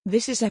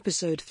This is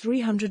episode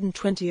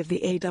 320 of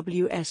the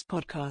AWS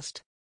podcast,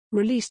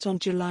 released on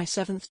July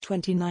 7th,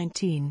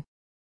 2019.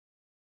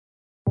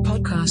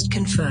 Podcast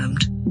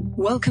confirmed.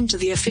 Welcome to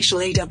the official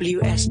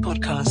AWS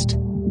podcast.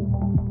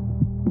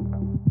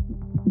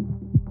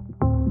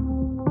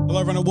 Hello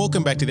everyone and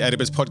welcome back to the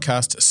AWS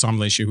podcast. Simon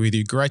Leach with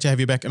you. Great to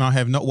have you back, and I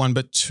have not one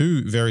but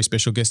two very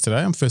special guests today.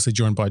 I'm firstly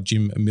joined by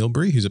Jim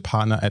Milbury, who's a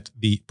partner at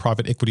the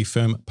private equity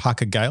firm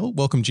Parker Gale.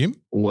 Welcome, Jim.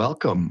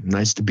 Welcome.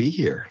 Nice to be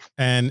here.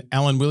 And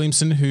Alan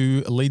Williamson,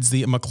 who leads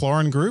the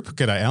McLaurin Group.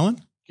 G'day, Alan.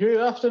 Good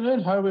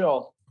afternoon. How are we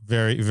all?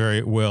 Very,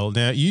 very well.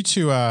 Now, you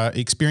two are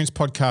experienced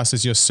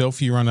podcasters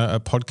yourself. You run a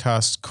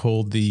podcast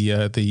called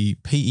the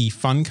PE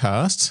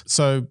Funcast.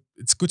 So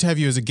it's good to have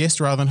you as a guest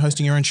rather than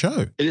hosting your own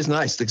show. It is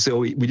nice. So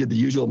we did the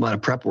usual amount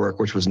of prep work,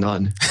 which was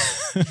none.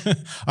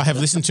 I have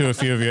listened to a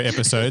few of your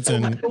episodes,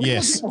 and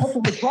yes.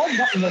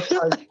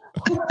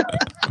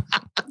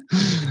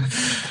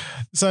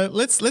 So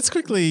let's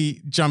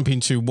quickly jump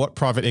into what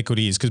private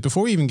equity is, because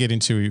before we even get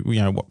into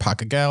what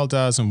Parker Gale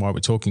does and why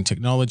we're talking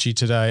technology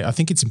today, I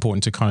think it's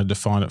important to kind of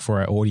define it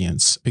for our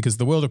audience, because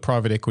the world of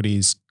private equity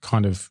is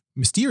kind of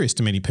mysterious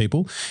to many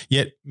people,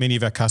 yet many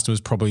of our customers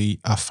probably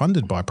are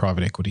funded by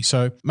private equity.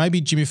 So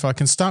maybe, Jim, if I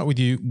can start with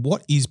you,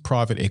 what is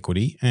private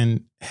equity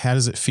and how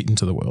does it fit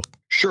into the world?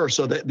 Sure.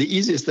 So the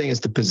easiest thing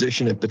is to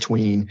position it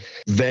between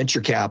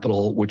venture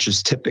capital, which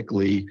is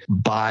typically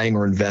buying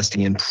or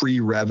investing in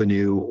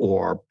pre-revenue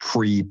or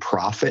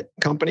pre-profit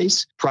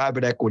companies.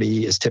 Private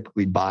equity is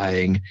typically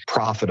buying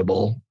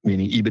profitable,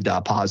 meaning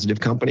EBITDA positive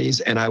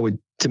companies. And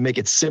to make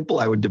it simple,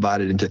 I would divide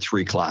it into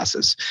three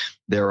classes.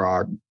 There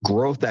are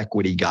growth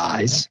equity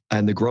guys,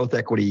 and the growth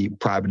equity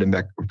private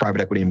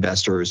equity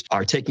investors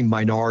are taking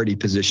minority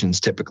positions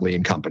typically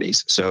in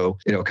companies. So,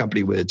 a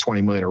company with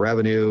 20 million of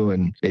revenue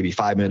and maybe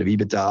 5 million of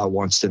EBITDA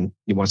wants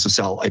to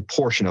sell a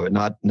portion of it,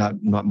 not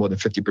more than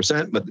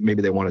 50%, but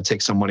maybe they want to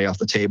take some money off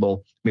the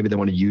table. Maybe they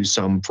want to use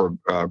some for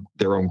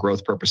their own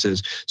growth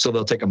purposes. So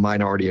they'll take a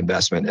minority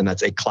investment, and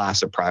that's a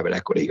class of private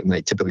equity, and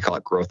they typically call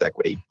it growth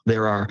equity.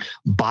 There are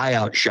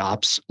buyout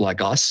shops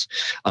like us.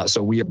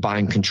 So we are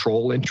buying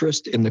control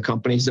interest in the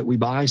companies that we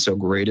buy. So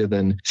greater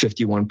than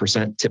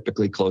 51%,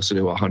 typically closer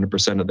to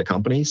 100% of the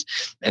companies.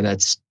 And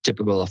that's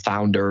typically a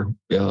founder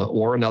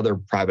or another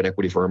private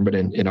equity firm. But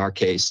in our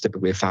case,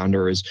 typically a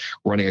founder is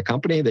running a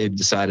company. They've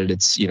decided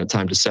it's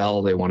time to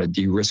sell. They want to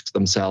de-risk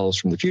themselves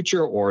from the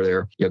future, or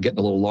they're getting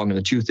a little long in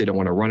the tooth. They don't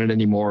want to run it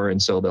anymore. And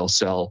so they'll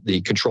sell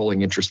the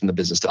controlling interest in the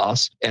business to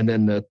us. And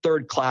then the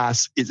third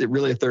class, is it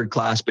really a third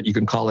class? But you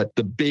can call it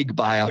the big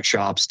buyout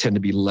shops, tend to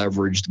be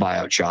leveraged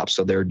buyout shops.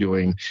 So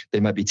they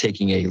might be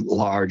taking a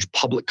large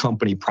public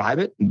company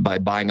private by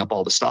buying up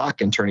all the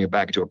stock and turning it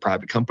back into a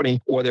private company,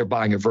 or they're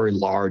buying a very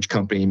large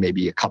company,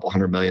 maybe a couple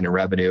 $100 million in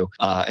revenue,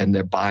 and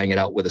they're buying it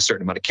out with a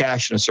certain amount of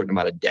cash and a certain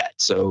amount of debt.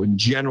 So in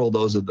general,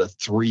 those are the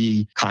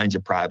three kinds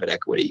of private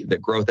equity: the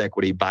growth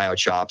equity, buyout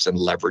shops, and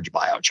leverage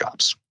buyout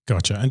shops.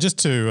 Gotcha. And just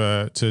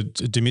to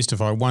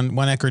demystify, one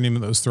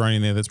acronym that was thrown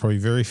in there that's probably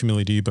very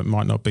familiar to you but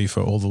might not be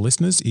for all the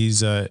listeners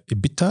is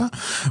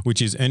EBITDA,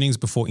 which is earnings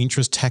before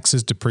interest,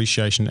 taxes,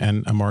 depreciation,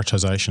 and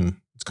amortization.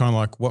 It's kind of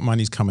like what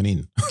money's coming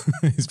in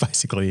is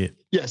basically it.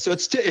 Yeah, so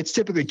it's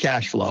typically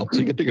cash flow. So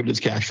you can think of it as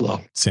cash flow.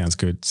 Sounds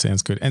good.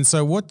 And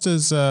so what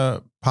does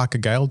Parker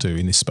Gale do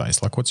in this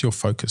space? Like, what's your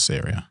focus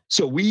area?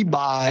 So we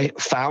buy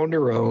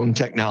founder-owned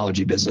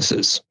technology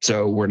businesses.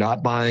 So we're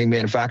not buying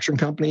manufacturing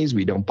companies.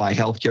 We don't buy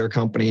healthcare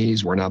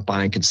companies. We're not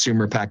buying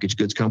consumer packaged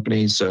goods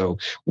companies. So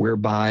we're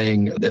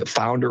buying the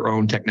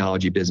founder-owned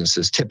technology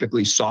businesses,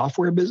 typically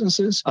software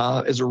businesses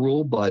as a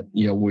rule, but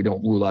we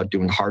don't rule out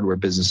doing hardware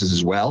businesses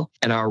as well.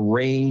 And our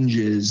range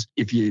is,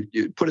 if you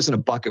put us in a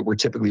bucket, we're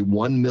typically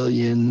 1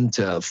 million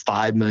to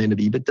 5 million of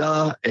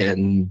EBITDA,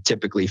 and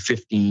typically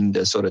 15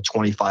 to sort of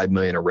 25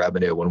 million of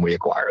revenue when we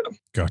acquire them.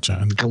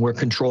 Gotcha. And we're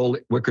control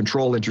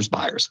interest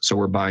buyers. So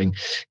we're buying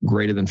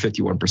greater than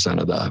 51%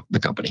 of the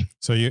company.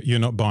 So you're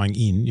not buying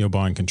in, you're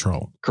buying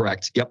control.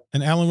 Correct. Yep.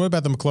 And Alan, what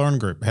about the McLaurin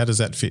Group? How does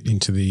that fit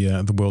into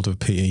the world of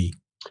PE?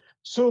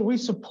 So we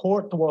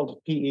support the world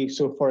of PE.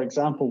 So for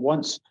example,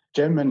 once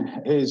Jim and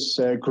his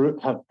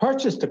group have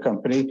purchased a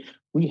company,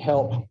 we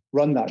help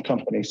run that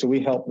company. So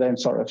we help them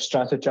sort of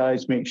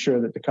strategize, make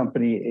sure that the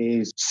company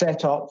is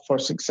set up for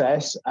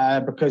success.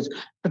 Because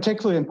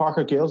particularly in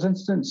Parker Gale's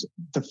instance,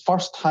 the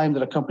first time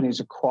that a company is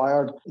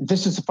acquired,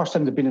 this is the first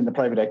time they've been in the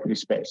private equity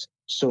space.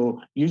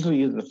 So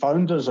usually either the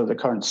founders or the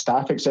current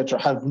staff,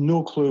 etc., have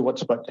no clue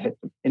what's about to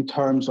hit them in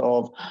terms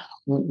of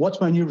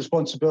what's my new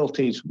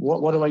responsibilities?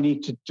 What do I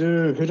need to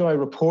do? Who do I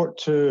report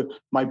to?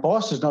 My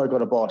boss has now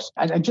got a boss.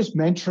 And just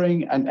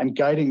mentoring and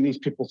guiding these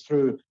people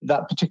through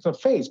that particular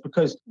phase.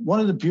 Because one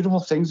of the beautiful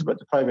things about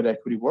the private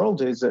equity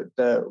world is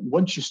that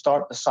once you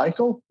start the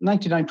cycle,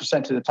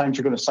 99% of the times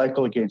you're going to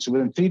cycle again. So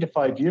within 3 to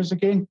 5 years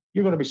again,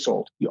 you're going to be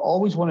sold. You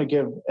always want to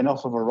give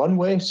enough of a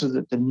runway so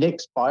that the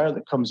next buyer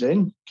that comes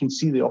in can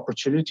see the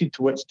opportunity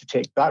to which to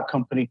take that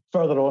company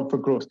further on for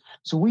growth.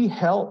 So we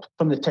help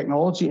from the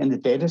technology and the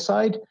data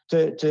side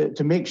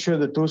to make sure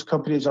that those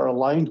companies are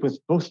aligned with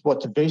both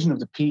what the vision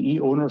of the PE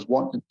owners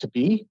want it to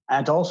be,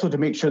 and also to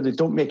make sure they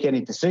don't make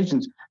any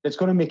decisions that's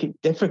going to make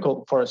it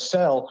difficult for a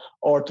sell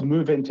or to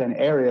move into an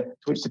area to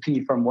which the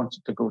PE firm wants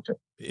it to go to.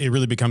 It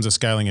really becomes a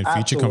scaling and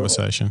future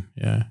conversation.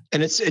 Yeah.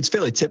 And it's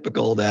fairly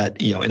typical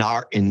that,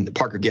 in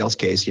Parker Gale's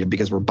case,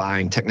 because we're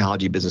buying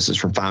technology businesses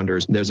from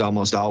founders, there's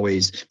almost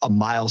always a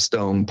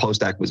milestone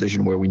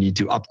post-acquisition where we need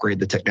to upgrade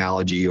the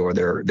technology, or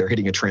they're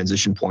hitting a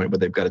transition point where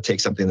they've got to take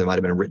something that might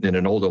have been written in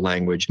an older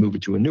language, move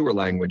it to a newer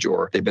language,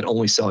 or they've been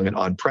only selling it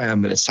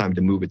on-prem and it's time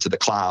to move it to the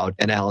cloud.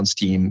 And Alan's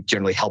team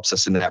generally helps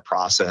us in that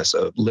process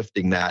of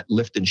lifting that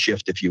lift and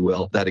shift, if you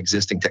will, that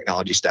existing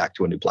technology stack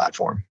to a new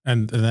platform.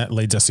 And that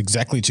leads us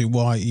exactly to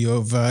why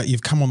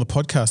you've come on the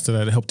podcast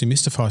today to help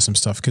demystify some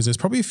stuff, because there's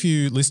probably a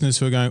few listeners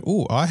who are going,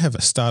 oh, I have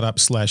a startup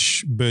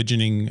 /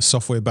 burgeoning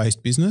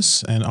software-based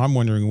business and I'm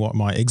wondering what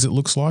my exit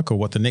looks like or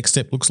what the next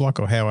step looks like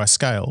or how I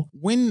scale.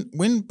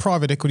 When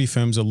private equity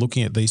firms are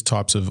looking at these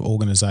types of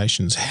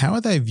organizations, how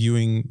are they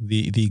viewing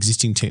the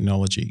existing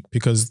technology?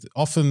 Because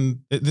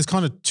often there's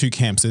kind of two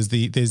camps. There's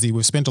the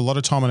we've spent a lot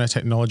of time on our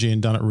technology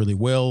and done it really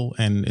well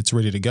and it's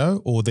ready to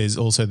go, or there's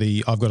also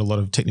I've got a lot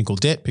of technical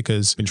debt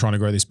because I've been trying to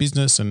grow this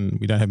business and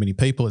we don't have many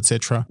people,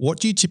 etc. What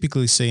do you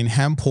typically see and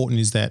how important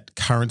is that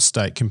current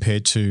state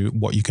compared to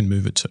what you can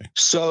move it to?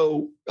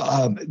 So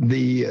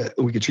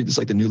we could treat this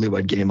like the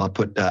newlywed game. I'll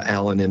put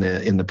Alan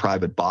in the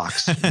private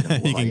box.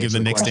 You can give the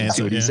next answer.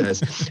 See what he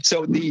says.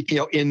 So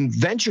in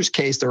ventures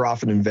case, they're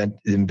often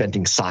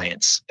inventing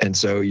science, and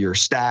so your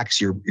stacks,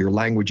 your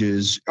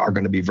languages are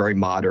going to be very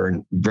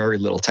modern, very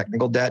little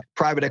technical debt.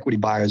 Private equity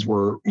buyers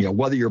were,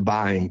 whether you're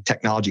buying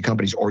technology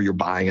companies or you're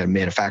buying a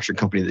manufacturing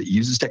company that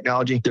uses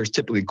technology, there's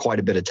typically quite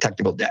a bit of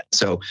technical debt.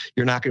 So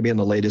you're not going to be in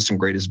the latest and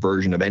greatest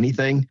version of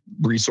anything.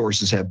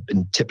 Resources have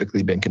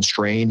typically been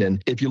constrained,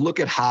 and if you look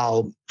at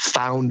how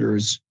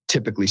founders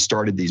typically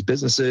started these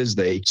businesses,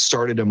 they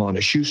started them on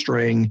a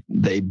shoestring.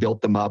 They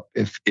built them up.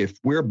 If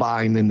we're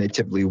buying them, they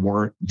typically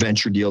weren't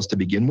venture deals to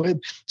begin with.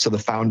 So the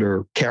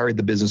founder carried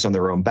the business on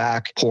their own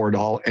back, poured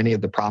any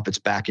of the profits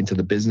back into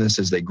the business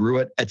as they grew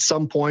it. At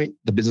some point,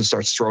 the business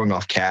starts throwing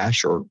off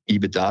cash or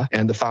EBITDA,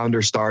 and the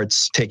founder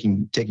starts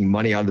taking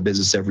money out of the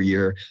business every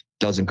year,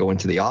 doesn't go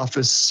into the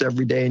office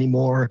every day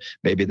anymore.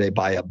 Maybe they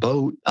buy a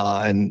boat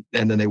and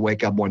then they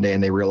wake up one day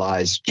and they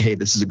realize, hey,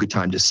 this is a good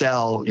time to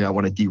sell. I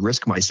want to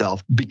de-risk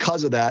myself.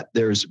 Because of that,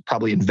 there's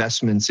probably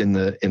investments in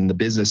the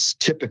business,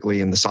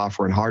 typically in the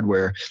software and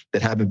hardware,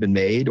 that haven't been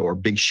made, or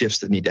big shifts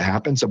that need to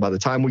happen. So by the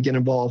time we get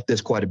involved,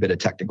 there's quite a bit of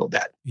technical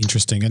debt.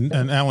 Interesting. And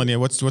Alan,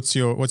 what's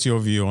your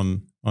view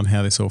on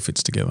how this all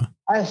fits together?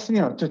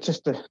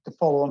 To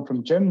follow on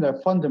from Jim there,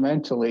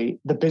 fundamentally,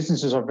 the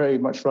businesses are very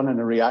much run on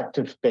a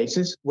reactive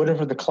basis.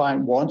 Whatever the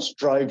client wants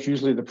drives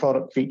usually the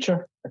product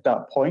feature at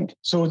that point.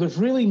 So there's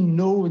really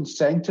no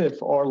incentive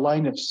or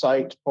line of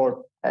sight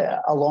for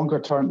a longer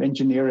term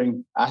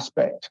engineering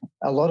aspect.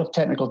 A lot of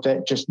technical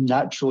debt just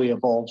naturally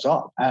evolves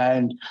up.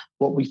 And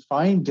what we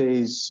find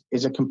is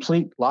a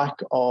complete lack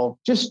of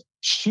just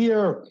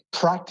sheer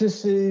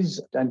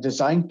practices and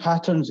design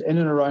patterns in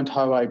and around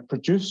how I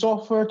produce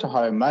software, to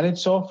how I manage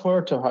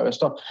software, to how I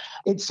stuff.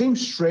 It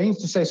seems strange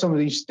to say some of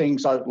these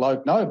things out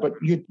loud now, but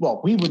we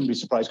wouldn't be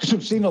surprised because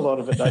we've seen a lot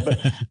of it now. But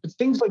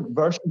things like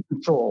version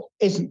control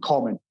isn't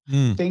common.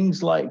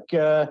 Things like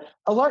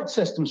alert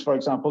systems, for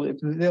example.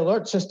 The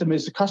alert system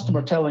is the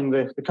customer telling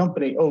the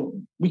company, "Oh,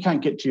 we can't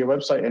get to your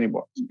website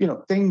anymore."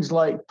 Things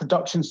like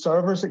production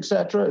servers,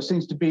 etc. It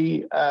seems to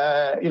be,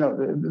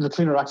 the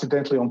cleaner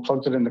accidentally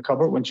unplugged it in the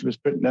cupboard when she was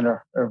putting in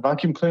her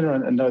vacuum cleaner,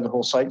 and now the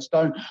whole site's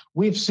down.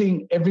 We've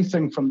seen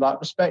everything from that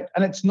respect,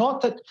 and it's not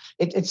that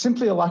it's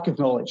simply a lack of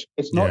knowledge.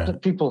 It's not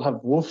that people have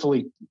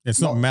woefully. It's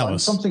not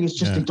malice. Something. It's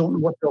just they don't know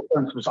what the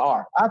alternatives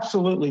are.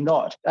 Absolutely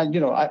not. And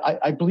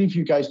I believe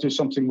you guys do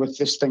something with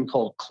this thing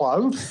called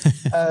cloud.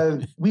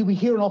 We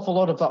hear an awful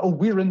lot of that. Oh,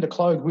 we're in the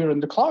cloud. We're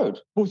in the cloud.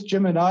 Both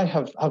Jim and I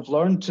have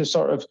learned to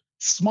sort of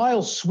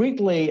smile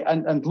sweetly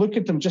and look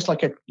at them just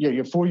like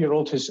your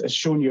 4-year-old has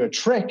shown you a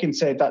trick and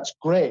said, that's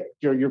great.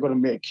 You're going to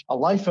make a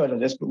life out of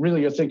this. But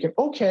really you're thinking,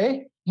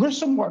 okay, there's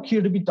some work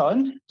here to be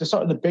done. The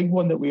sort of the big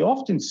one that we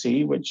often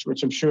see, which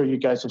I'm sure you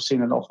guys have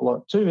seen an awful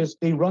lot too, is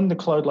they run the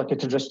cloud like a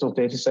traditional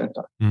data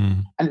center.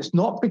 And it's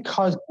not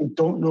because they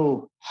don't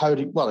know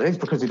it is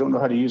because they don't know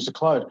how to use the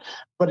cloud,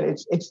 but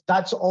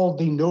that's all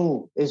they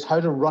know is how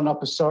to run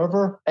up a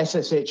server,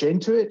 SSH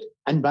into it,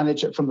 and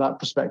manage it from that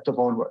perspective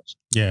onwards.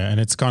 Yeah, and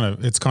it's kind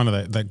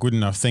of that good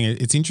enough thing.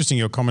 It's interesting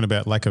your comment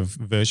about lack of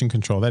version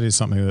control. That is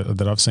something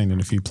that I've seen in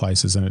a few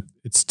places, and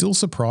it still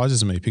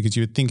surprises me because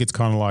you would think it's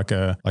kind of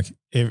like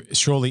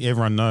surely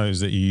everyone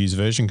knows that you use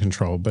version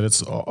control, but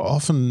it's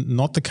often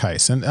not the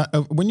case. And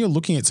when you're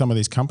looking at some of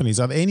these companies,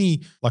 are there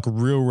any like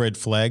real red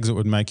flags that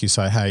would make you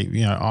say, hey,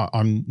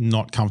 I'm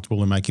not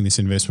comfortable in making this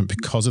investment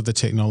because of the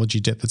technology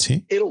debt that's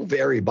here? It'll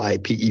vary by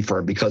PE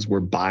firm because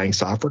we're buying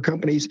software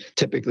companies.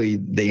 Typically,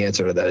 the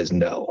answer to that is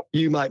no.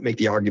 You might make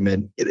the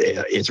argument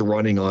it's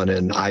running on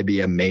an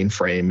IBM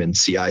mainframe and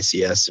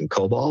CICS and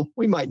COBOL.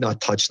 We might not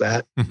touch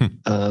that.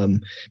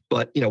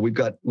 But we've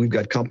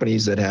got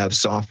companies that have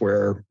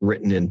software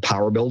written in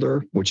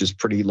PowerBuilder, which is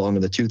pretty long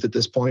in the tooth at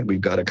this point. We've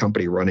got a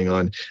company running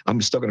on,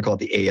 I'm still going to call it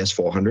the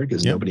AS400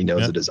 because nobody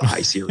knows it as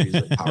iSeries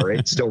or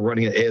PowerA. Still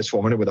running an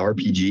AS400 with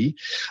RPG.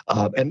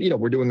 And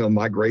we're doing a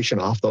migration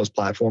off those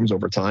platforms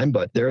over time,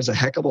 but there's a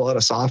heck of a lot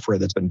of software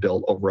that's been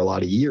built over a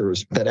lot of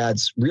years that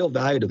adds real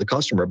value to the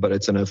customer, but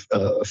it's in a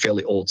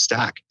fairly old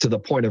stack to the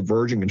point of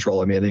version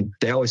control. I mean, I think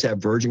they always have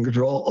version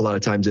control. A lot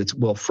of times it's,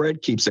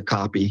 Fred keeps a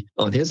copy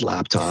on his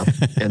laptop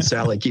and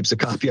Sally keeps a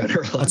copy on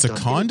her laptop. That's a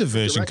kind of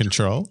version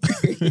control.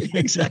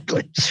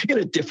 Exactly. In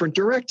a different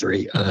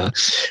directory.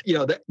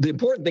 The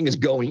important thing is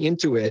going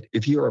into it.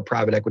 If you're a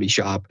private equity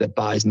shop that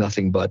buys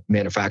nothing but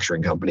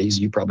manufacturing companies,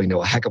 you probably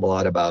know a heck of a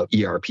lot about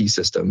ERP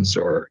systems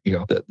or,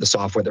 the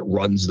software that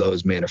runs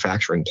those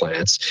manufacturing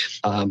plants.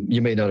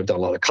 You may not have done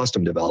a lot of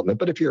custom development,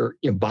 but if you're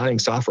buying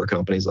software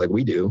companies like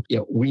we do,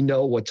 we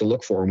know what to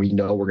look for and we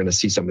know we're going to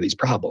see some of these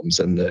problems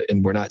and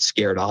we're not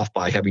scared off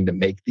by having to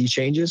make these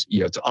changes.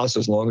 To us,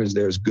 as long as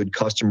there's good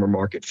customer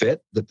market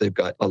fit, that they've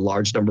got a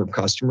large number of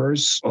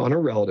customers on a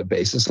relative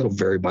basis, it'll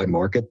vary by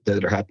market,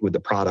 that are happy with the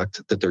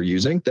product that they're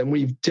using, then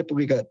we've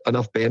typically got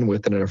enough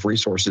bandwidth and enough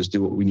resources to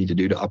do what we need to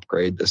do to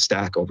upgrade the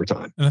stack over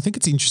time. And I think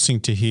it's interesting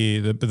to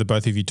hear that the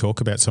both of you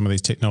talk about some of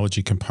these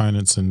technology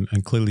components and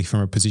clearly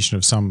from a position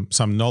of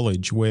some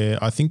knowledge, where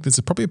I think there's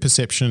probably a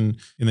perception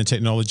in the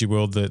technology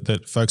world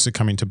that folks that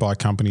come in to buy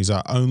companies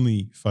are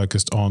only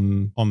focused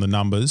on the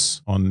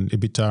numbers, on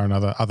EBITDA and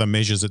other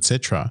measures,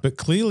 etc. But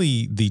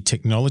clearly the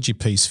technology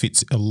piece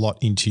fits a lot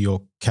into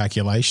your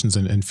calculations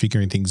and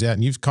figuring things out.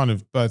 And you've kind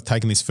of both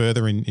taken this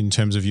further in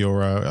terms of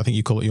your, I think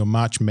you call it your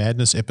March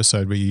Madness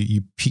episode, where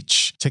you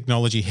pitch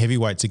technology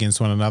heavyweights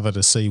against one another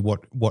to see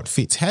what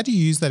fits. How do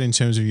you use that in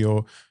terms of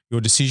your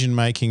decision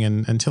making,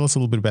 and tell us a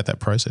little bit about that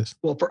process?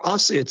 Well, for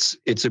us,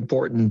 it's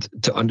important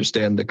to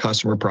understand the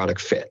customer product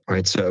fit,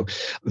 right? So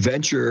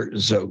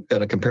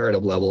at a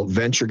comparative level,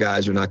 venture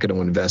guys are not going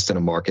to invest in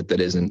a market that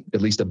isn't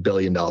at least $1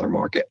 billion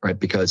market, right?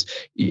 Because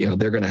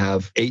they're going to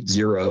have 8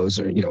 zeros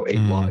or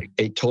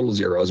eight total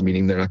zeros,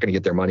 meaning they're not going to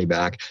get their money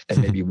back,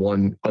 and maybe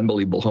one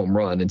unbelievable home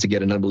run. And to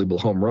get an unbelievable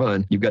home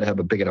run, you've got to have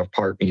a big enough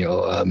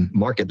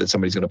market that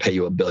somebody's going to pay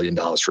you $1 billion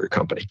for your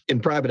company.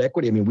 In private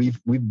equity, I mean,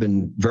 we've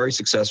been very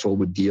successful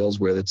with deals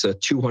where it's a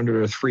 $200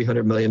 or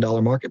 $300 million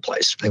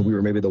marketplace, and we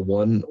were maybe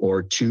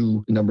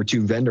the number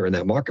two vendor in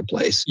that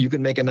marketplace. You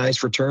can make a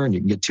nice return. You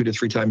can get 2 to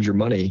 3 times your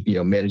money,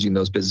 managing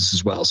those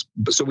businesses well.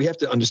 So we have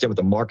to understand what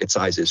the market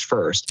size is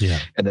first,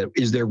 and then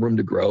is there room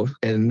to grow?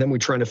 And then we're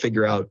trying to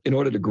figure out, in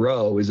order to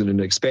grow, is it an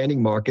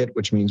expanding market,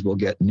 which means we'll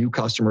get new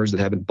customers that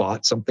haven't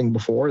bought something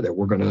before that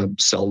we're going to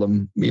sell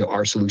them,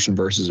 our solution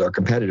versus our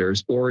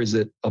competitors, or is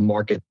it a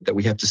market that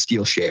we have to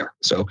steal share?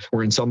 So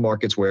we're in some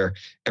markets where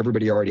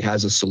everybody already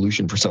has a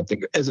solution for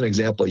something. As an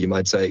example, you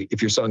might say, if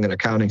you're selling an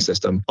accounting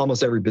system,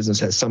 almost every business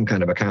has some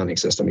kind of accounting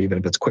system, even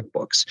if it's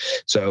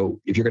QuickBooks.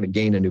 So if you're going to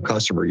gain a new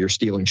customer, you're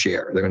stealing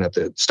share. They're going to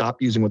have to stop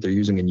using what they're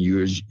using and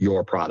use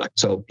your product.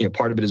 So,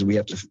 part of it is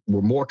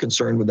we're more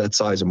concerned with that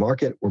size of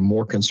market. We're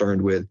more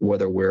concerned with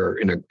whether we're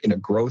in a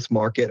growth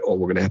market or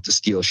we're going to have to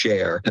steal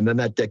share. And then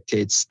that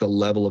dictates the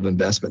level of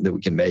investment that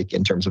we can make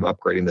in terms of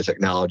upgrading the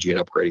technology and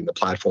upgrading the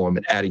platform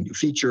and adding new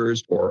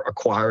features or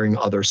acquiring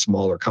other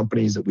smaller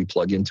companies that we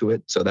plug into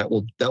it. So that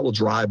will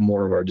drive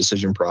more of our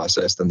decision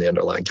process than the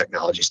underlying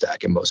technology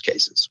stack in most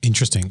cases.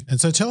 Interesting. And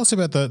so tell us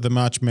about the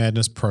March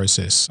Madness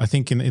process. I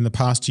think in the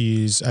past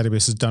years,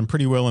 AWS has done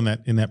pretty well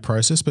in that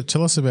process, but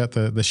tell us about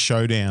the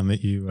showdown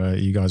that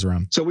you guys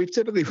run. So we've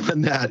typically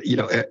run that,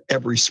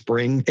 every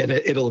spring, and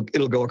it'll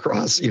go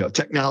across,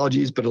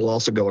 technologies, but it'll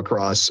also go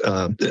across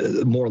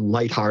more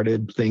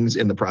lighthearted things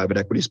in the private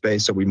equity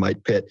space. So we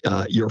might pit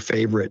your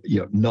favorite,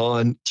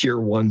 non-tier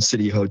 1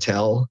 city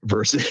hotel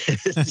versus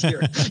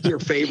your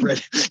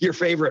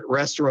favorite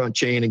restaurant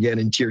chain, again,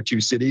 in tier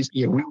 2 cities.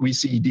 We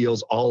see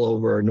deals all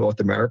over North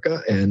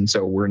America. And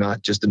so we're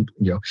not just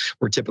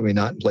we're typically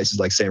not in places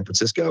like San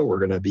Francisco. We're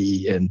going to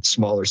be in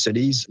smaller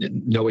cities.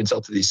 No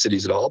insult to these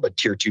cities at all, but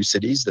tier 2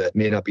 cities that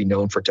may not be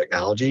known for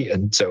technology.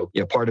 And so,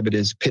 part of it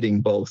is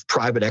pitting both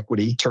private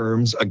equity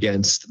terms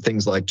against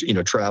things like,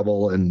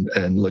 travel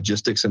and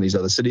logistics in these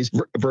other cities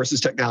versus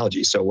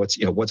technology. So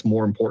what's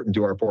more important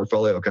to our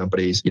portfolio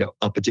companies,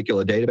 a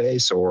particular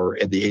database or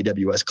the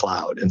AWS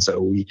cloud. And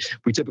so we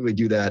typically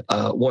do that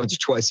that once or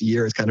twice a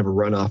year as kind of a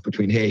runoff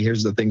between, hey,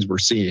 here's the things we're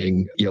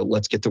seeing.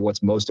 Let's get to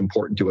what's most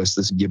important to us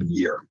this given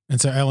year. And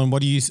so, Alan,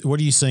 what are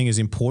you seeing as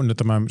important at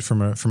the moment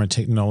from a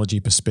technology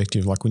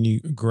perspective? Like when you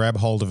grab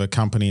hold of a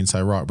company and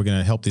say, right, we're going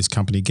to help this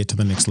company get to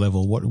the next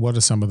level. What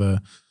are some of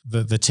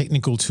the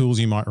technical tools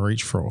you might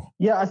reach for?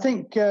 Yeah, I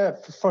think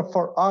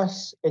for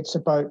us, it's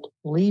about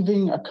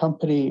leaving a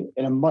company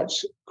in a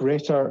much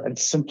greater and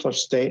simpler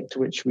state to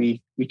which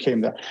we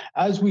came there.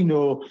 As we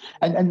know,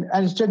 and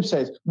as Jim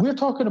says, we're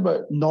talking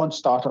about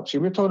non-startups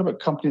here. We're talking about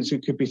companies who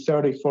could be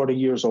 30, 40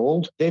 years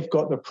old. They've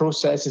got their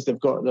processes, they've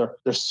got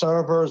their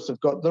servers, they've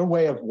got their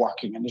way of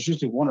working. And there's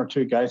usually one or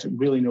two guys that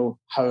really know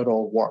how it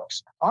all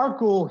works. Our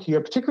goal here,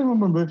 particularly when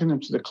we're moving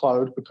them to the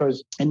cloud,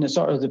 because in the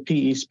sort of the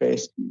PE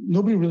space,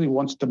 nobody really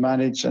wants to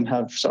manage and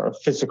have sort of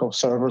physical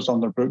servers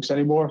on their books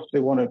anymore. They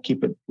want to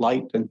keep it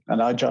light and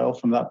agile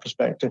from that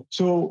perspective.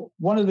 So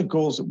one of the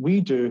goals that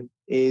we do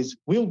is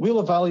we'll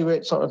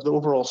evaluate sort of the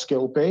overall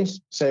skill base,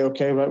 say,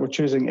 okay, right, we're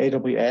choosing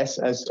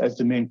AWS as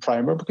the main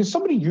primer, because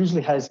somebody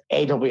usually has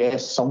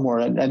AWS somewhere,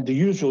 and the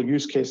usual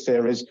use case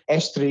there is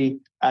S3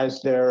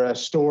 as their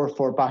store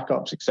for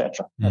backups,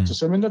 etc. That's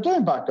assuming they're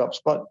doing backups,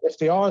 but if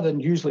they are,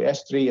 then usually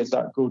S3 is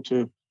that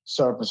go-to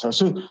service.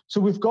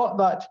 So we've got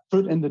that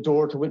foot in the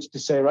door to which to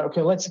say, right,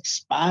 okay, let's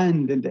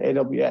expand into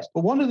AWS.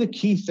 But one of the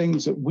key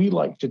things that we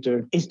like to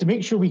do is to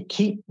make sure we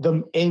keep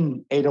them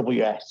in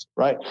AWS,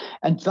 right?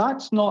 And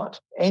that's not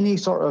any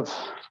sort of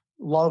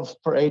love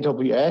for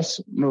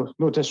AWS,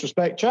 no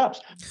disrespect,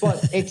 chaps,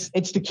 but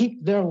it's to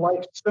keep their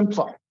life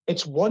simpler.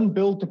 It's one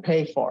bill to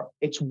pay for.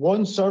 It's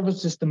one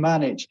services to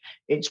manage.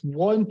 It's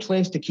one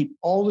place to keep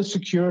all the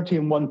security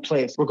in one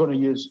place. We're going to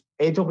use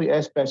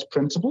AWS best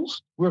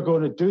principles. We're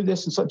going to do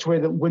this in such a way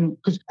that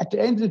because at the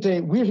end of the day,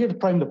 we're here to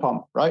prime the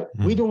pump, right?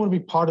 We don't want to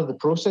be part of the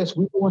process.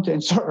 We don't want to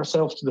insert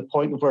ourselves to the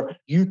point of where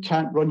you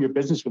can't run your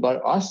business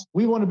without us.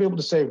 We want to be able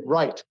to say,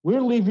 right,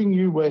 we're leaving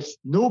you with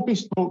no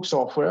bespoke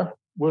software.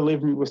 We're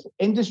leaving with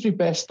industry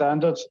best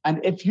standards.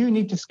 And if you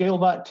need to scale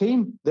that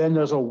team, then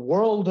there's a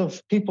world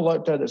of people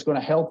out there that's going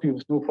to help you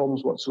with no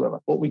problems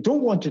whatsoever. What we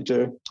don't want to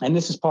do, and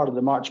this is part of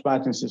the March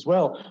Madness as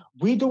well,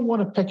 we don't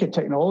want to pick a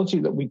technology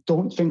that we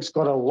don't think's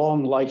got a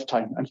long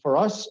lifetime. And for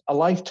us, a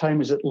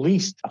lifetime is at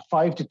least a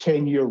 5 to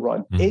 10 year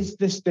run. Is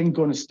this thing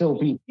going to still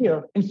be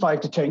here in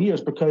 5 to 10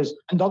 years? Because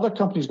another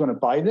company is going to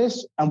buy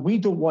this, and we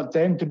don't want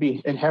them to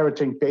be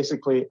inheriting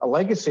basically a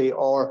legacy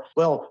or,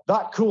 well,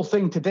 that cool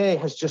thing today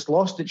has just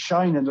lost its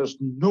shine and there's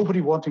nobody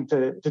wanting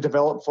to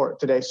develop for it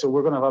today. So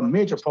we're going to have a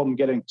major problem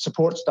getting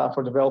support staff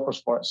or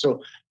developers for it.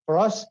 So for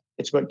us,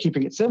 it's about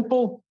keeping it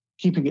simple,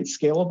 keeping it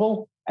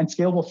scalable. And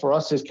scalable for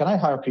us is, can I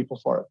hire people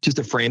for it? Just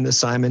to frame this,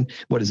 Simon,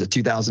 what is it,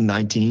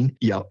 2019?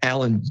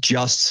 Alan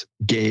just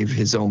gave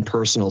his own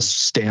personal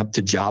stamp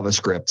to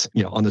JavaScript,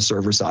 on the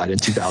server side in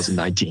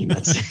 2019.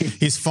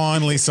 He's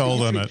finally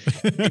sold on it.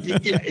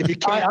 If you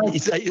can't,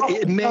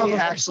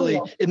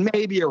 it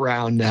may be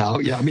around now.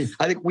 Yeah, I mean,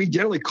 I think we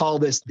generally call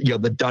this, the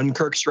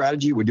Dunkirk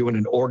strategy. We're doing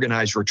an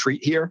organized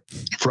retreat here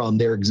from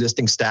their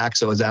existing stack.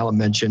 So as Alan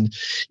mentioned,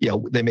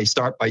 they may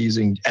start by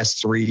using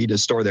S3 to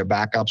store their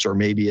backups, or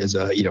maybe as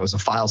a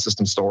file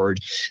system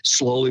storage,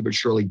 slowly but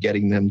surely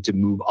getting them to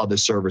move other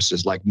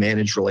services like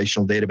managed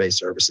relational database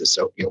services.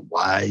 So,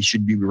 why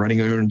should you be running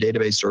your own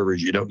database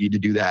servers? You don't need to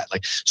do that.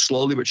 Like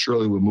slowly but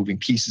surely, we're moving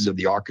pieces of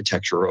the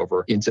architecture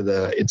over into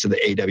the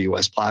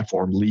AWS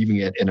platform, leaving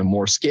it in a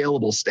more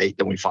scalable state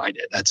than we find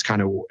it. That's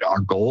kind of our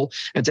goal.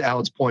 And to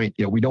Alan's point,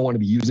 we don't want to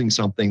be using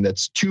something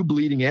that's too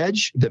bleeding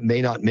edge that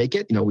may not make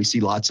it. We see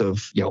lots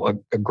of,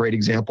 a great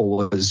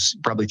example was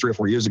probably 3 or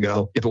 4 years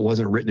ago. If it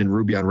wasn't written in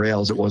Ruby on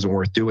Rails, it wasn't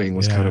worth doing.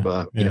 Was kind of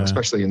a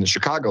especially in the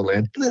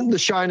Chicagoland. And then the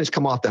shine has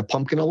come off that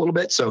pumpkin a little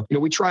bit. So,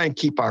 we try and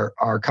keep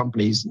our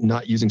companies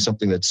not using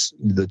something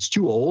that's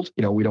too old.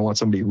 We don't want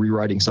somebody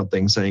rewriting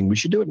something saying we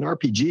should do it in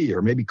RPG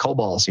or maybe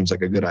COBOL seems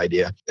like a good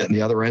idea. And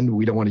the other end,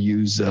 we don't want to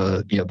use,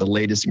 the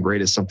latest and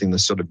greatest, something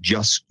that's sort of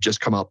just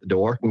come out the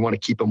door. We want to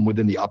keep them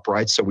within the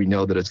uprights so we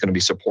know that it's going to be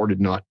supported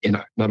not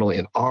only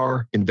in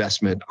our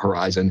investment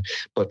horizon,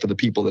 but for the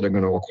people that are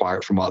going to acquire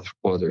it from us,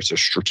 whether it's a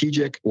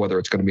strategic, whether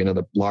it's going to be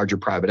another larger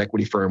private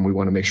equity firm. We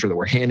want to make sure that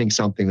we're handing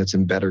something that's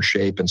in better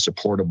shape and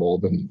supportable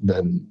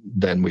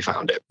than we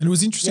found it. And it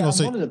was interesting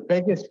also. One of the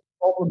biggest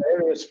problem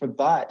areas for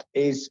that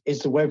is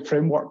the web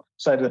framework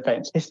side of the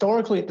fence.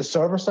 Historically, at the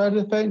server side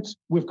of the fence,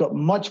 we've got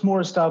much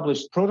more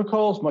established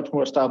protocols, much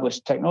more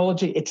established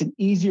technology. It's an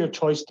easier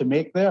choice to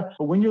make there.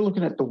 But when you're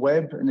looking at the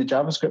web and the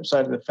JavaScript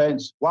side of the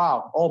fence,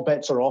 wow, all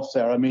bets are off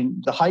there. I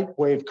mean, the hype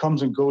wave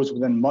comes and goes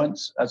within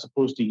months as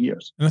opposed to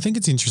years. And I think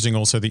it's interesting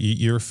also that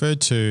you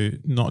referred to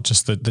not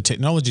just the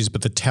technologies,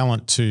 but the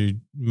talent to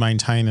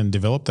maintain and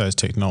develop those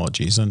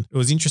technologies. And it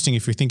was interesting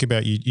if we think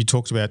about, you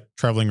talked about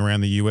traveling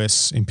around the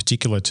US in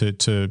particular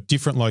to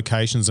different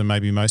locations than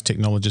maybe most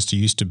technologists are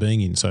used to being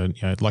in. So,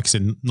 like I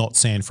said, not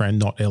San Fran,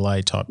 not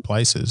LA type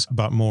places,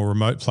 but more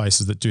remote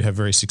places that do have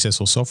very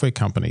successful software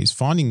companies.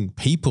 Finding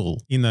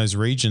people in those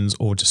regions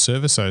or to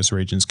service those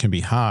regions can be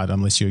hard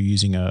unless you're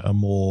using a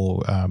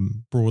more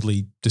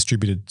broadly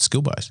distributed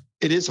skill base.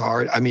 It is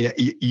hard. I mean,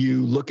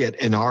 you look at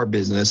in our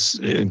business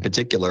in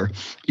particular,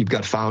 you've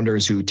got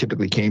founders who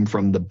typically came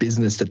from the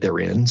business that they're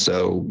in.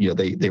 So,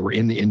 they were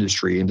in the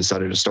industry and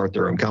decided to start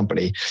their own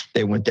company.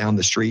 They went down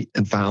the street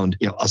and found,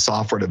 a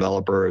software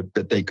developer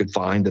that they could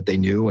find that they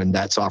knew, and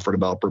that software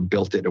developer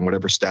built it in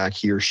whatever stack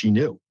he or she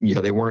knew.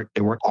 They weren't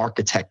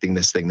architecting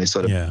this thing. They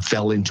sort of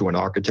fell into an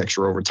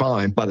architecture over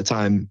time. By the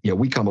time,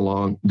 we come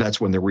along, that's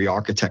when the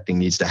re-architecting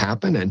needs to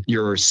happen, and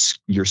you're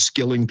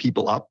skilling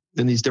people up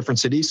in these different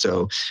cities.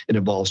 So it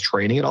involves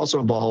training. It also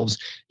involves,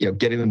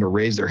 getting them to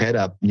raise their head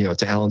up,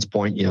 to Alan's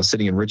point,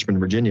 sitting in Richmond,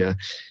 Virginia,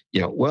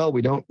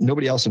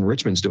 nobody else in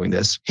Richmond's doing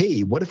this.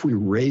 Hey, what if we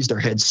raised our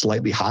heads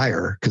slightly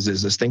higher? Because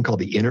there's this thing called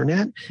the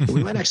internet. And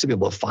we might actually be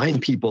able to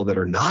find people that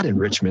are not in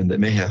Richmond that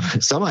may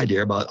have some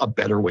idea about a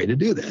better way to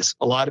do this.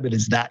 A lot of it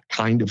is that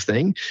kind of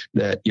thing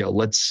that,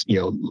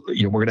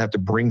 we're going to have to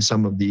bring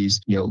some of these,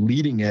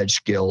 leading edge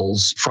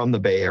skills from the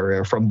Bay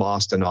Area, from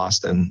Boston,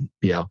 Austin,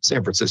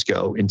 San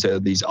Francisco into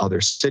these other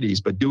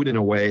cities, but do it in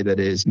a way that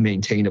is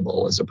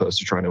maintainable as opposed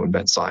to trying to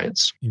invent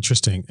science.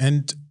 Interesting.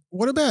 And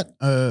what about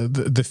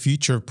the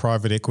future of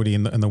private equity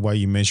and the way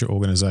you measure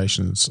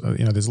organizations?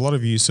 There's a lot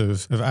of use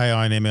of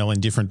AI and ML in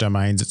different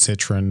domains, et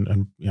cetera,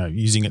 and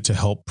using it to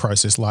help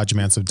process large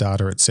amounts of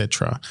data, et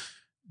cetera.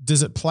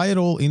 Does it play at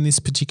all in this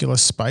particular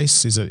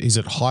space? Is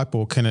it hype,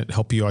 or can it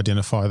help you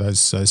identify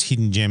those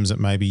hidden gems that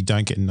maybe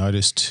don't get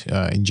noticed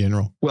in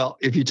general? Well,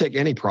 if you take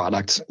any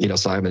product,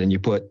 Simon, and you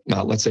put,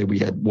 let's say we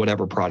had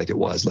whatever product it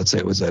was, let's say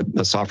it was a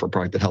software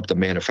product that helped a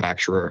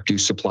manufacturer do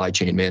supply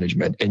chain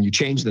management, and you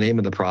change the name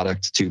of the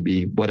product to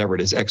be whatever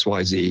it is,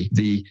 XYZ,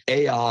 the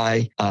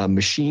AI,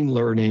 machine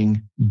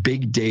learning,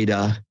 big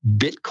data,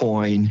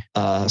 Bitcoin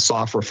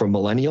software for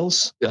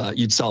millennials,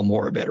 you'd sell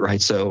more of it,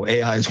 right? So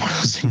AI is one of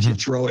those things you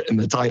throw it in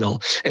the title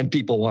and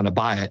people want to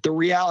buy it. The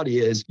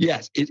reality is,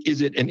 yes, is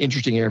it an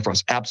interesting area for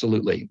us?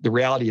 Absolutely. The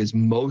reality is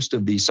most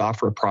of these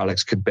software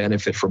products could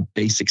benefit from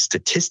basic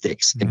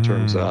statistics in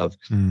terms of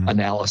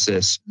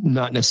analysis,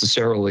 not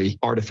necessarily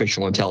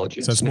artificial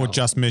intelligence. So it's more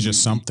just measure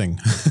something.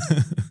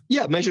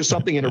 Yeah, measure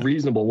something in a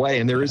reasonable way.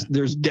 And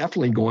there's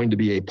definitely going to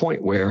be a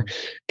point where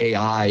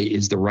AI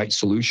is the right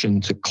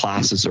solution to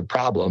classes of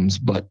problems,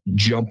 but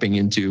jumping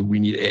into we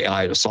need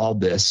AI to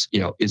solve this,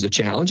 is a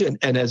challenge. And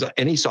as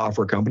any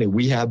software company,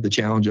 we have the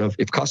challenge of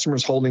if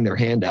customers holding their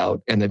hand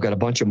out and they've got a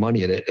bunch of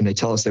money in it and they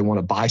tell us they want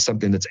to buy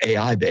something that's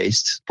AI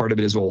based, part of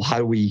it is, well, how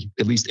do we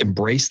at least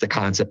embrace the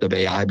concept of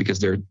AI, because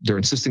they're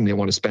insisting they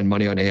want to spend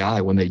money on AI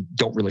when they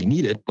don't really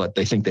need it, but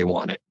they think they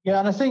want it. Yeah,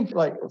 and I think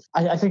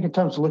I think in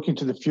terms of looking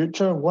to the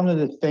future, one of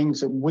the things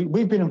that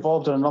we've been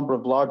involved in a number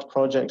of large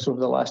projects over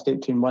the last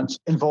 18 months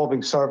involving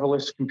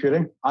serverless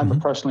computing. I'm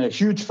personally a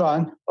huge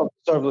fan of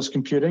serverless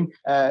computing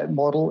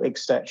model,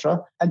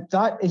 etc. And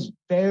that is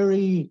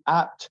very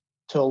apt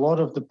to a lot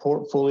of the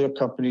portfolio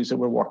companies that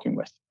we're working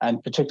with,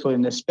 and particularly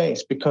in this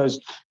space, because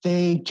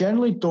they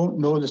generally don't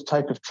know this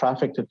type of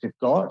traffic that they've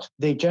got.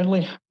 They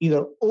generally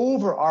either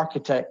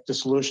over-architect the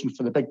solution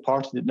for the big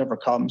party that never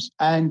comes,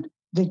 and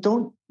they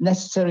don't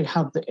necessarily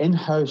have the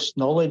in-house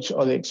knowledge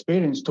or the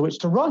experience to which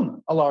to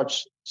run a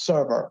large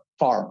server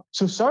farm.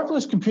 So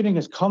serverless computing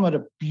has come at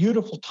a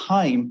beautiful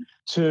time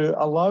to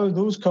allow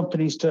those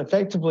companies to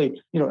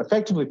effectively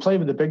play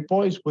with the big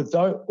boys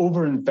without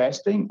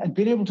over-investing and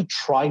being able to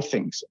try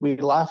things. We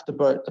laughed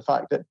about the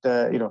fact that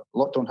a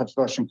lot don't have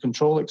version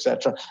control,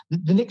 etc.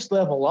 The next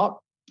level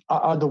up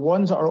are the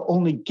ones that are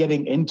only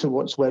getting into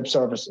what's web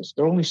services.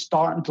 They're only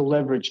starting to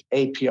leverage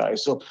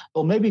APIs. So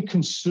they'll maybe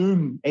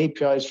consume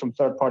APIs from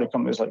third-party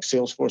companies like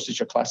Salesforce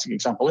is your classic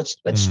example.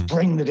 Let's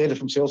bring the data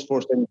from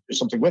Salesforce and do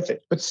something with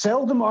it. But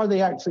seldom are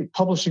they actually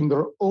publishing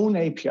their own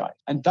API.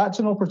 And that's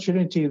an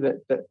opportunity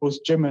that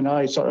both Jim and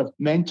I sort of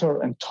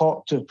mentor and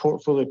talk to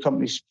portfolio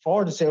companies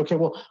for, to say, okay,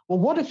 well,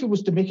 what if it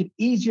was to make it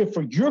easier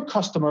for your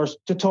customers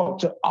to talk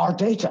to our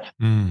data?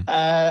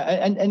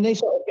 And they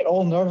sort of get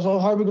all nervous. Oh,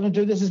 how are we going to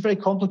do this? It's very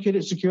complicated.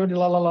 Security,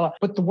 la, la, la.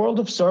 But the world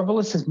of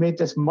serverless has made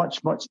this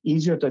much, much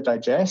easier to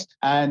digest.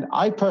 And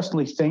I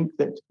personally think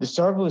that the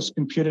serverless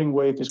computing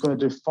wave is going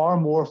to do far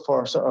more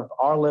for sort of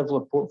our level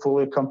of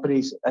portfolio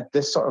companies at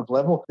this sort of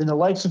level than the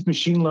likes of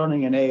machine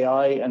learning and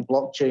AI and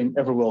blockchain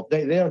ever will.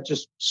 They are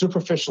just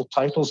superficial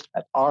titles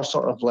at our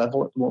sort of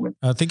level at the moment.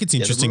 I think it's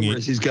interesting. The rumor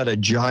is he's got a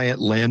giant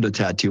Lambda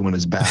tattoo on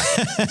his back.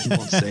 He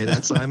won't say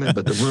that, Simon,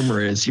 but the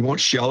rumor is he won't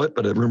show it,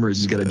 but the rumor is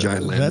he's got a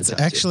giant Lambda tattoo.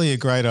 That's actually a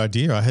great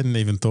idea. I hadn't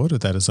even thought of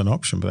that as an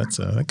option, but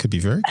that could be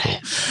very cool.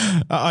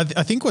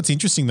 I think what's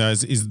interesting though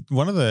is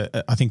one of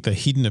the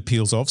hidden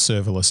appeals of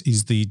serverless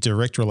is the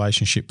direct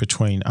relationship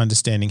between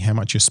understanding how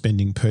much you're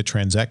spending per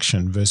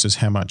transaction versus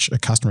how much a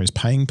customer is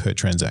paying per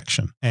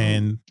transaction.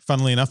 And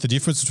funnily enough, the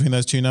difference between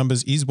those two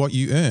numbers is what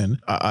you earn.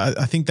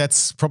 I think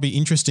that's probably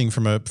interesting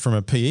from a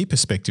PE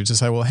perspective to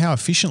say, well, how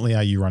efficiently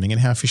are you running and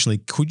how efficiently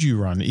could you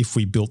run if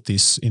we built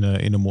this in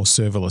a more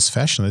serverless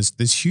fashion?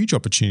 There's huge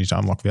opportunity to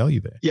unlock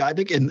value there. Yeah, I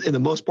think in the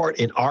most part,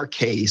 in our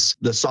case,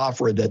 the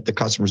software that the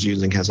customer's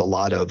using has a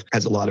lot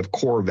of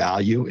core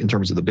value in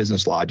terms of the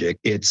business logic.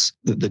 It's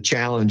the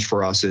challenge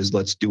for us is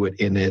let's do it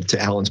to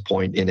Alan's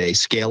point, in a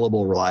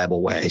scalable,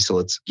 reliable way. So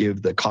let's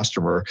give the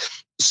customer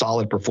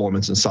solid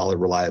performance and solid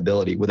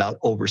reliability without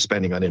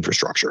overspending on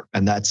infrastructure.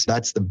 And that's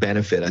the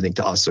benefit, I think,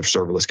 to us of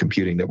serverless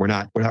computing, that we're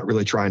not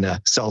really trying to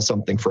sell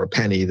something for a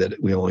penny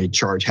that we only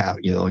charge half,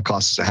 it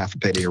costs us a half a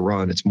penny to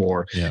run. It's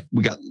more,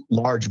 we got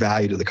large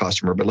value to the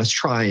customer, but let's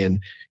try and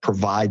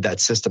provide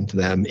that system to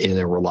them in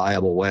a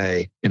reliable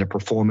way, in a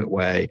performant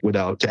way,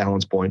 without, to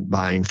Alan's point,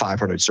 buying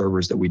 500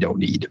 servers that we don't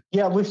need.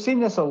 Yeah, we've seen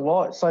this a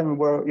lot, Simon,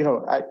 where,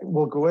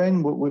 we'll go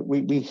in,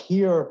 we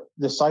hear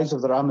the size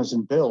of their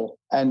Amazon bill,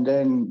 and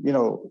then,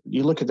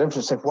 you look at them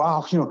and say,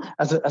 wow,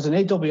 as an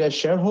AWS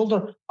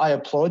shareholder, I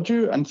applaud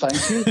you and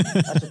thank you.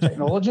 As a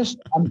technologist,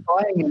 I'm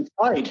buying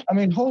inside. I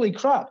mean, holy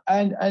crap.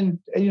 And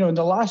in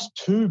the last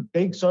two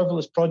big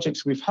serverless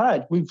projects we've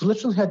had, we've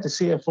literally had the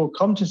CFO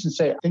come to us and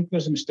say, I think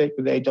there's a mistake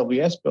with the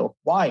AWS bill.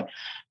 Why?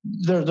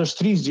 There's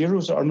 3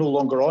 zeros that are no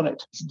longer on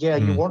it. Yeah,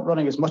 you weren't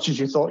running as much as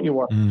you thought you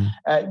were.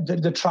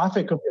 The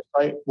traffic of your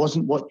site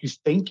wasn't what you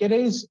think it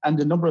is, and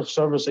the number of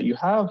servers that you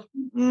have,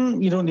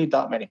 you don't need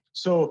that many.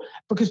 So,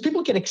 because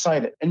people get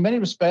excited, in many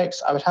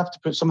respects, I would have to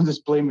put some of this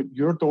blame at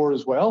your door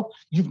as well.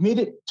 You've made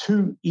it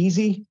too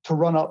easy to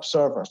run up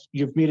servers.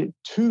 You've made it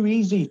too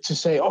easy to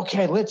say,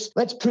 okay, let's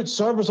put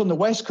servers on the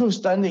West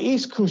Coast and the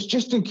East Coast,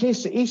 just in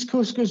case the East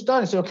Coast goes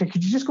down. I say, okay,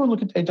 could you just go and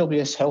look at the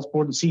AWS Health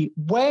Board and see,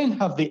 when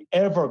have they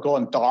ever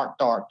gone dark?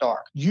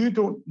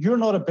 You're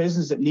not a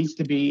business that needs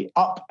to be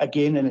up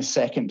again in a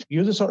second.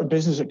 You're the sort of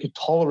business that could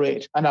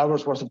tolerate an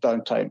hour's worth of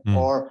downtime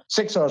or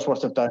 6 hours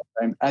worth of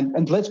downtime.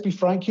 And let's be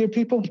frank here,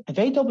 people, if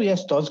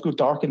AWS does go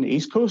dark in the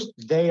East Coast,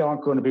 they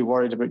aren't going to be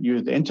worried about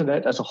you. The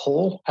internet as a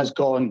whole has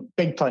gone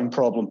big time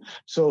problem.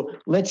 So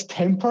let's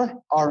temper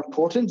our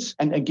importance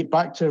and get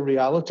back to a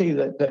reality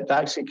that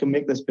actually can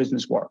make this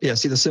business work. Yeah,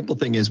 see, the simple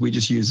thing is we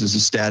just use as a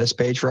status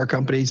page for our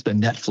companies, the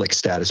Netflix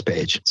status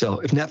page. So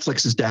if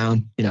Netflix is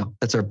down,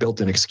 that's our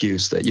built-in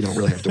excuse that you don't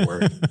really have to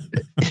worry.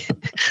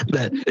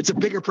 That it's a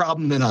bigger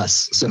problem than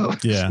us. So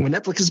when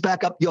Netflix is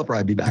back up, you'll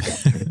probably be back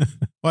up.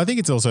 Well, I think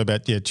it's also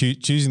about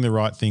choosing the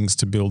right things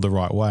to build the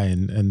right way,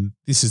 and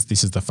this is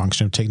the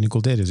function of technical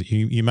debt. Is it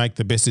you make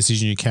the best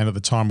decision you can at the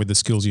time with the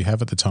skills you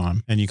have at the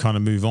time, and you kind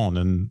of move on.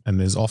 And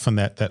there's often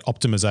that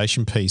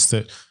optimization piece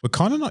that we're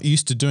kind of not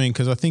used to doing,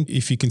 because I think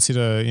if you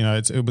consider,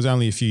 it was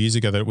only a few years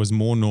ago that it was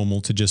more normal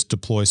to just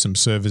deploy some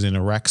servers in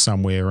a rack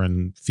somewhere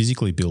and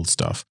physically build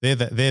stuff. They're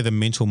the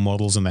mental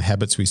models and the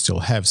habits we still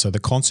have. So the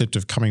concept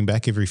of coming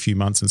back every few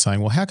months and saying,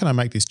 well, how can I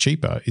make this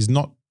cheaper is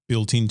not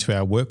built into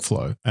our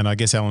workflow. And I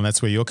guess, Alan,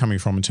 that's where you're coming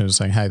from in terms of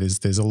saying, hey,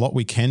 there's a lot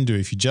we can do.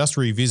 If you just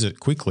revisit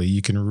quickly,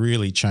 you can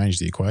really change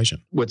the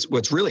equation.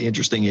 What's really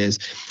interesting is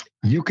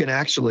you can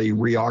actually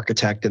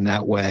re-architect in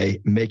that way,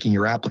 making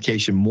your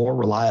application more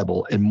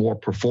reliable and more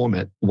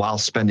performant while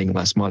spending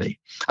less money.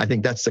 I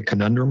think that's the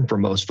conundrum for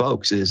most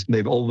folks is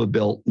they've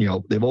overbuilt,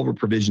 they've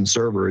over-provisioned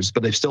servers,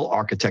 but they've still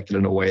architected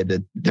in a way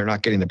that they're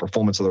not getting the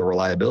performance or the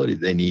reliability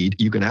they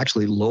need. You can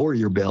actually lower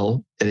your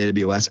bill at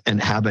AWS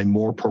and have a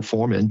more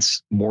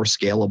performance, more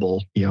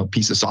scalable,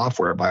 piece of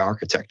software by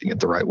architecting it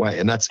the right way.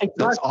 And that's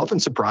often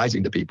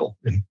surprising to people.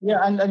 Yeah,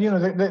 and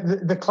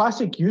the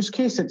classic use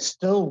case that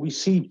still we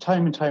see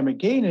time and time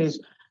again is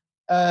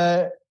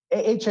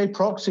HA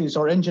proxies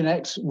or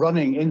Nginx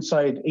running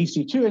inside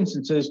EC2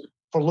 instances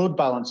for load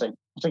balancing.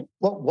 It's like,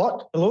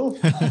 what? Hello?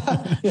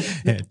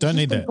 Don't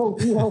need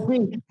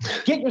that.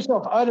 Get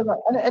yourself out of that.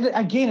 And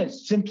again,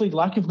 it's simply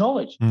lack of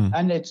knowledge.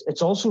 And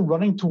it's also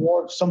running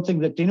towards something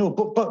that they know.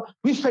 But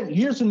we've spent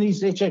years in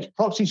these HX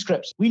proxy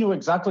scripts. We know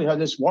exactly how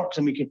this works.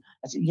 And we can,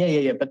 I say,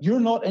 yeah. But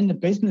you're not in the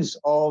business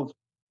of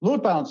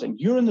load balancing.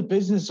 You're in the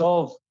business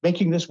of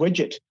making this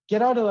widget.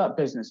 Get out of that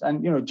business.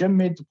 And, Jim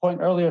made the point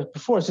earlier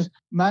before, it says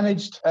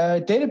managed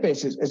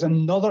databases is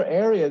another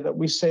area that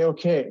we say,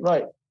 okay,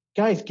 right,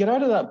 guys, get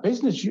out of that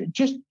business. You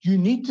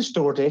need to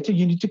store data.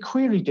 You need to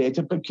query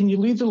data, but can you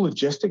leave the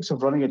logistics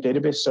of running a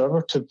database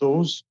server to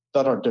those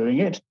that are doing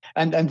it?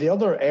 And the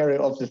other area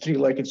of the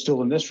three-legged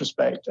stool in this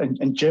respect,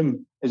 and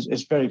Jim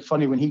is very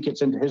funny when he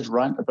gets into his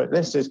rant about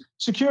this, is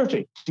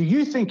security. Do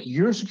you think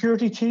your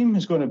security team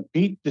is going to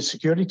beat the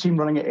security team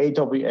running at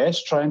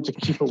AWS trying to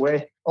keep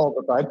away all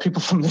the bad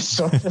people from this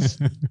surface?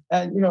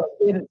 And,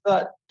 it's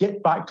that,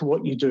 get back to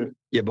what you do.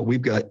 Yeah, but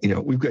we've got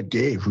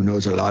Dave who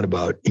knows a lot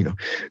about,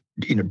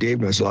 Dave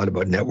knows a lot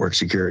about network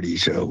security.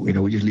 So,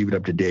 we just leave it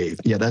up to Dave.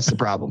 Yeah, that's the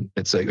problem.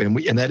 It's like,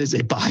 and that is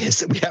a bias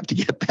that we have to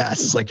get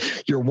past. It's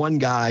like you're one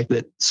guy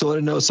that sort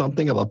of knows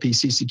something about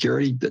PC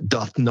security that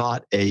doth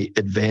not a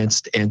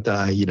advanced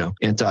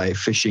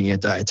anti-phishing,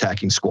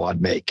 anti-attacking squad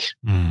make.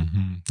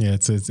 Mm-hmm. Yeah,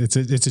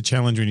 it's a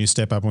challenge when you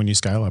step up, when you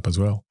scale up as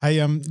well.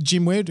 Hey,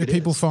 Jim, where do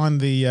people find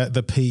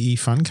the PE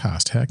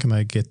Funcast? How can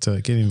they get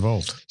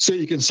involved? So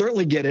you can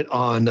certainly get it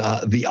on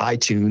the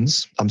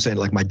iTunes. I'm saying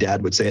like my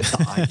dad would say it, the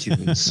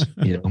iTunes,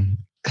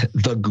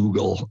 the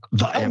Google,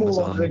 the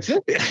Amazon.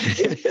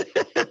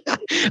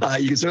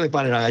 You can certainly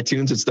find it on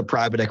iTunes. It's the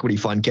Private Equity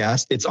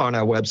Fundcast. It's on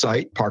our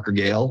website,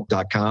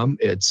 parkergale.com.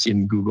 It's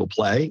in Google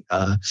Play,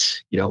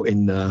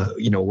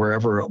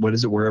 wherever, whatever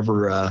is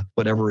wherever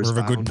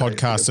good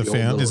podcasts are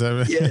found. Is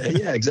that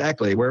yeah,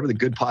 exactly. Wherever the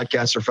good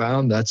podcasts are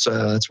found, that's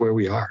where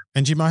we are.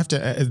 And Jim, I have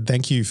to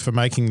thank you for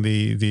making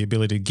the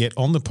ability to get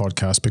on the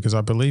podcast, because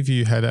I believe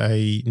you had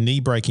a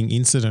knee-breaking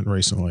incident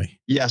recently.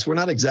 Yes, we're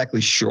not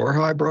exactly sure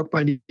how I broke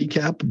my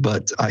kneecap,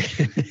 but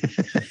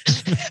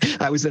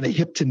I was in a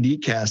hip to knee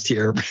cast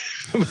here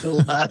for the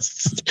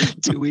last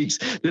 2 weeks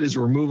that is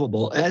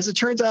removable. As it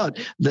turns out,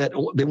 that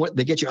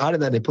they get you out of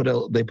that. They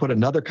put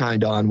another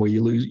kind on where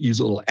you use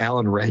a little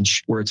Allen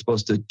wrench where it's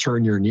supposed to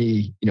turn your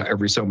knee,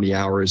 every so many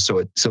hours, so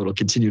it'll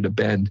continue to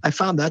bend. I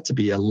found that to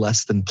be a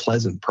less than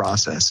pleasant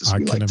process. I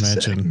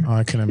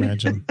can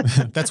imagine.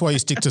 That's why you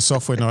stick to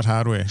software, not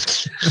hardware.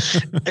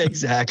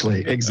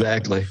 Exactly.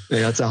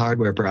 Yeah, it's a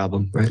hardware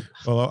problem, right?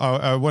 Well,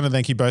 I want to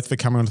thank you both for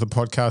coming onto the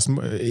podcast.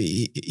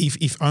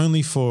 If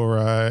only for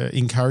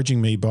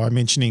encouraging me by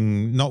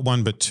mentioning not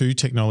one but two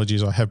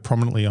technologies I have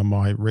prominently on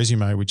my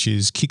resume, which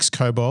is Kix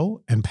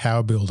COBOL and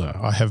Power Builder.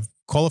 I have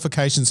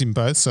qualifications in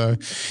both, so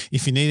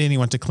if you need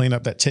anyone to clean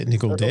up that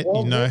technical debt,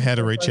 you know how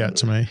to reach out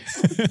to me.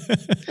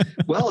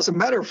 Well, as a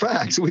matter of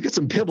fact, we got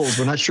some Pibbles.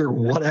 We're not sure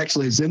what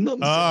actually is in them.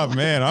 Oh,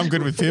 man, I'm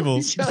good with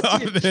Pibbles.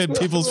 I've had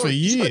Pibbles for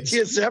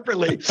years.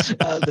 Separately,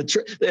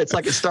 it's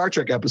like a Star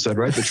Trek episode,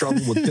 right? The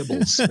Trouble with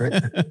Pibbles,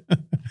 right?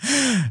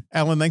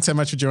 Alan, thanks so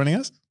much for joining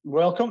us.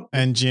 Welcome.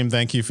 And Jim,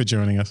 thank you for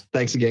joining us.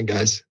 Thanks again,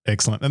 guys.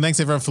 Excellent. And thanks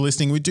everyone for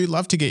listening. We do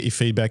love to get your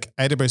feedback.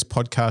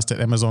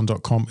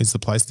 AWSpodcast@amazon.com is the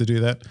place to do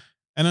that.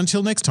 And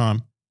until next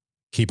time,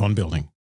 keep on building.